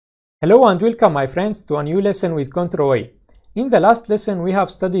Hello and welcome my friends to a new lesson with Controway. In the last lesson we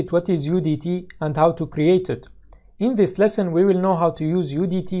have studied what is UDT and how to create it. In this lesson we will know how to use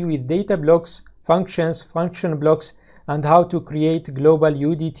UDT with data blocks, functions, function blocks, and how to create global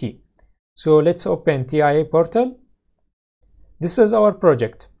UDT. So let's open TIA portal. This is our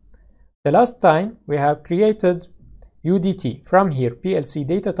project. The last time we have created UDT from here, PLC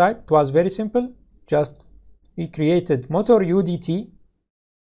data type. It was very simple. Just we created motor UDT.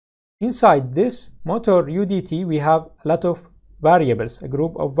 Inside this motor UDT, we have a lot of variables, a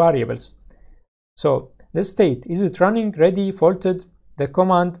group of variables. So the state, is it running, ready, faulted? The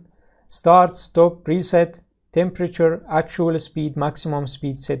command, start, stop, reset, temperature, actual speed, maximum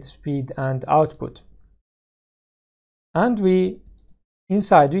speed, set speed, and output. And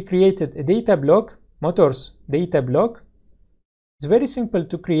inside we created a data block, motors data block. It's very simple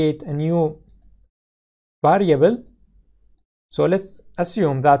to create a new variable. So let's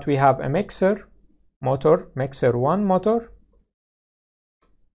assume that we have a mixer motor, mixer 1 motor.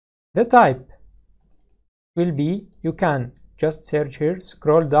 The type will be, you can just search here,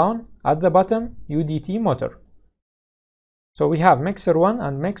 scroll down at the bottom, UDT motor. So we have mixer 1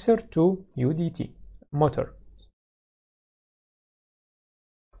 and mixer 2 UDT motor.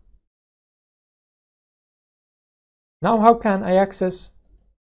 Now how can I access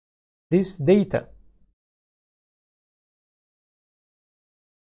this data?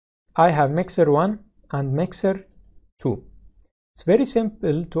 I have mixer 1 and mixer 2. It's very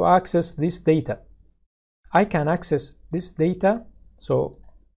simple to access this data. I can access this data, so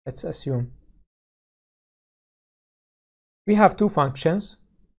let's assume we have two functions,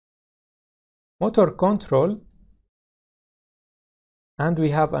 motor control, and we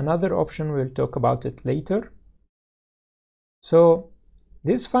have another option, we'll talk about it later. So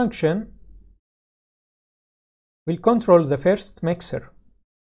this function will control the first mixer.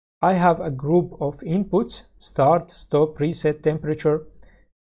 I have a group of inputs, start, stop, reset, temperature,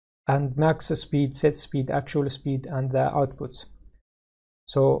 and max speed, set speed, actual speed, and the outputs.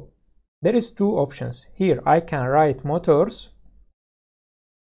 So there is two options. Here I can write motors,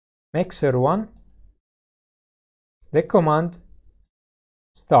 mixer 1, the command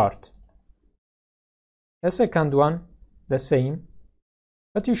start. The second one, the same,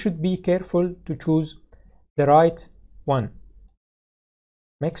 but you should be careful to choose the right one.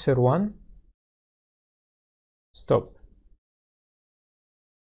 Mixer 1, stop.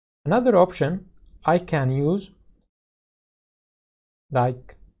 Another option I can use,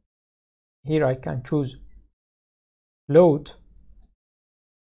 like here I can choose load.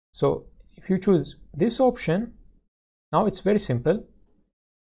 So if you choose this option, now it's very simple.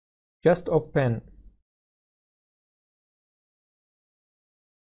 Just open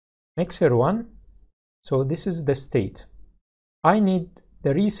mixer 1. So this is the state. I need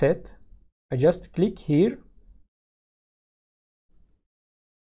the reset. I just click here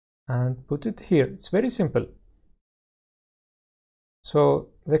and put it here. It's very simple. So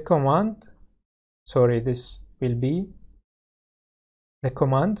the command, this will be the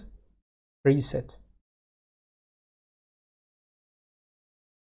command reset.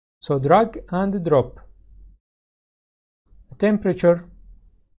 So drag and drop. The temperature,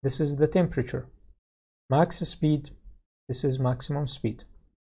 this is the temperature. Max speed, this is maximum speed.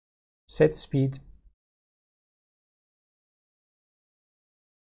 Set speed,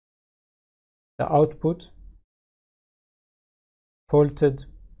 the output, faulted,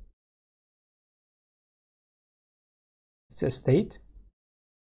 it's a state.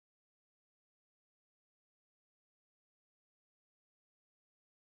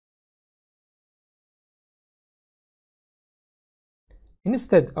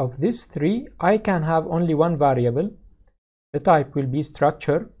 Instead of these three, I can have only one variable. The type will be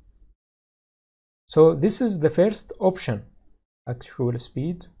structure. So this is the first option, actual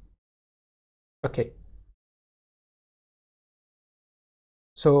speed. Okay.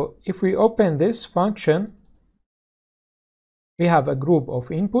 So if we open this function, we have a group of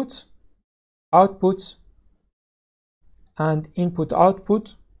inputs, outputs, and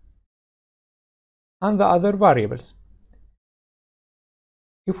input-output, and the other variables.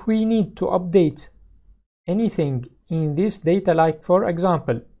 If we need to update anything in this data, like for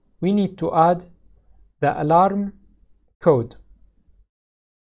example, we need to add the alarm code.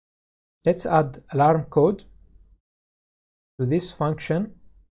 Let's add alarm code to this function.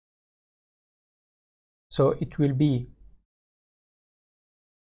 So it will be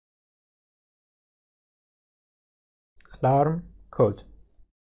alarm code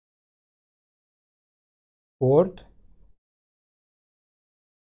word.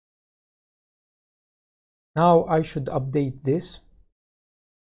 Now I should update this.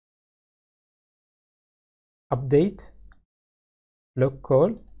 update block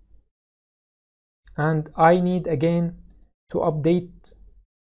call, and I need again to update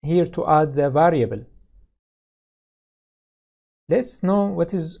here to add the variable. Let's know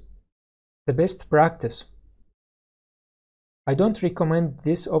what is the best practice. I don't recommend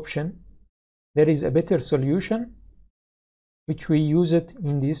this option. There is a better solution which we use it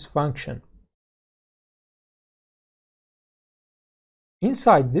in this function.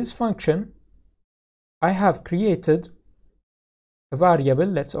 Inside this function, I have created a variable.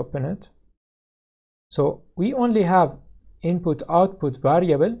 Let's open it. So we only have input output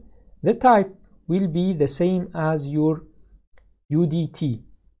variable. The type will be the same as your UDT.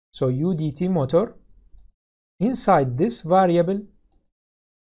 So UDT motor. Inside this variable,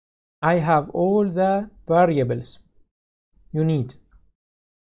 I have all the variables you need.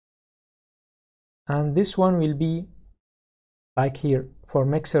 And this one will be like here for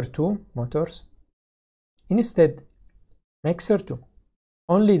mixer 2 motors. Instead, mixer 2,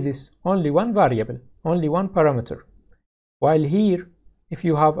 only this, only one variable, only one parameter. While here, if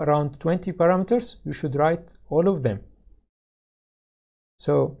you have around 20 parameters, you should write all of them.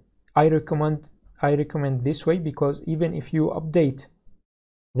 So I recommend this way, because even if you update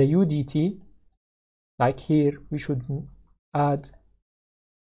the UDT, like here, we should add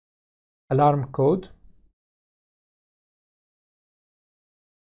alarm code.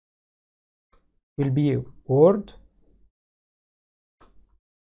 Will be a word,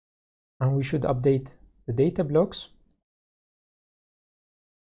 and we should update the data blocks,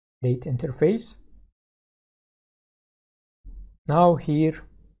 date interface. Now here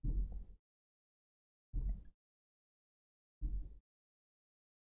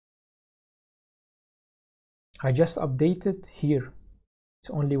I just updated here. It's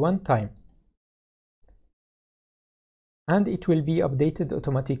only one time, and it will be updated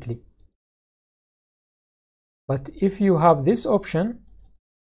automatically. But if you have this option,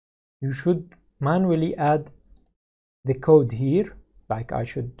 you should manually add the code here, like I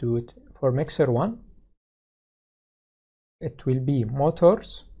should do it for mixer 1. It will be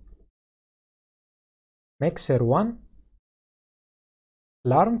motors, mixer 1,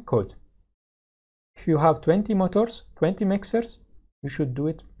 alarm code. If you have 20 motors, 20 mixers, you should do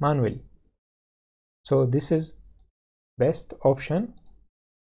it manually. So this is best option.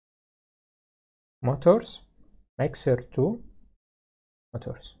 Motors, mixer 2,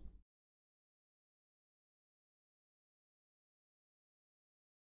 motors.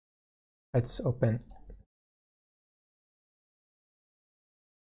 Let's open.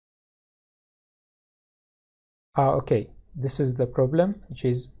 Okay, this is the problem, which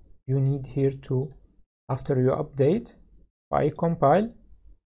is you need here to, after you update, by compile,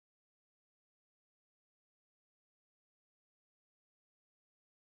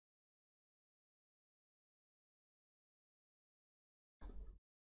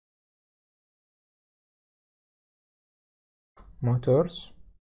 motors,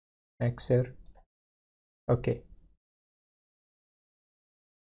 mixer. Okay,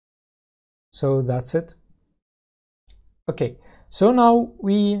 so that's it. Okay, so now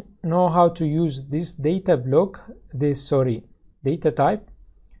we know how to use this data block, data type.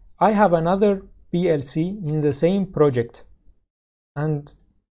 I have another PLC in the same project, and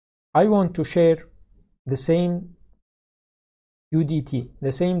I want to share the same UDT,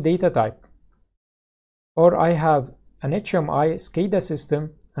 the same data type. Or I have an HMI SCADA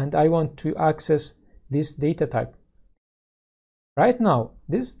system and I want to access this data type. Right now,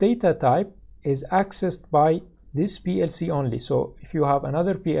 this data type is accessed by this PLC only. So if you have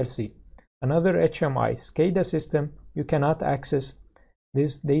another PLC, another HMI SCADA system, you cannot access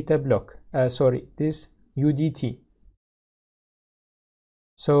this data block, this UDT.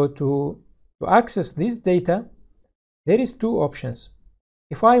 So to access this data, there is two options.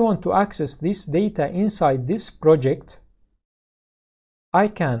 If I want to access this data inside this project, I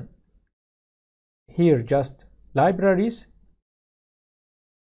can here just libraries.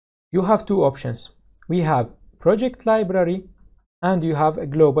 You have two options. We have project library and you have a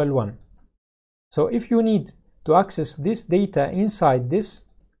global one. So if you need to access this data inside this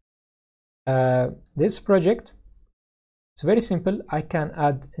this project, it's very simple. I can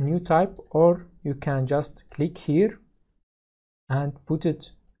add a new type, or you can just click here and put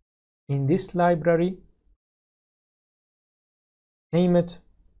it in this library, name it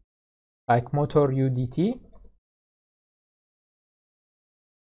like motor UDT.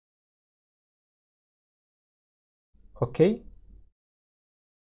 Okay,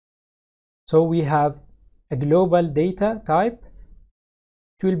 so we have a global data type.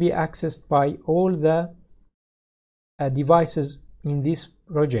 It will be accessed by all the devices in this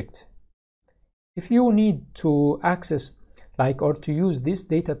project. If you need to access or to use this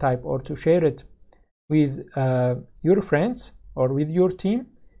data type or to share it with your friends or with your team,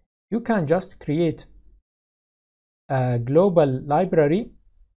 you can just create a global library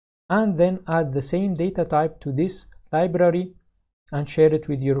and then add the same data type to this library and share it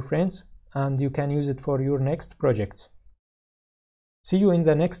with your friends, and you can use it for your next projects. See you in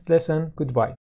the next lesson. Goodbye.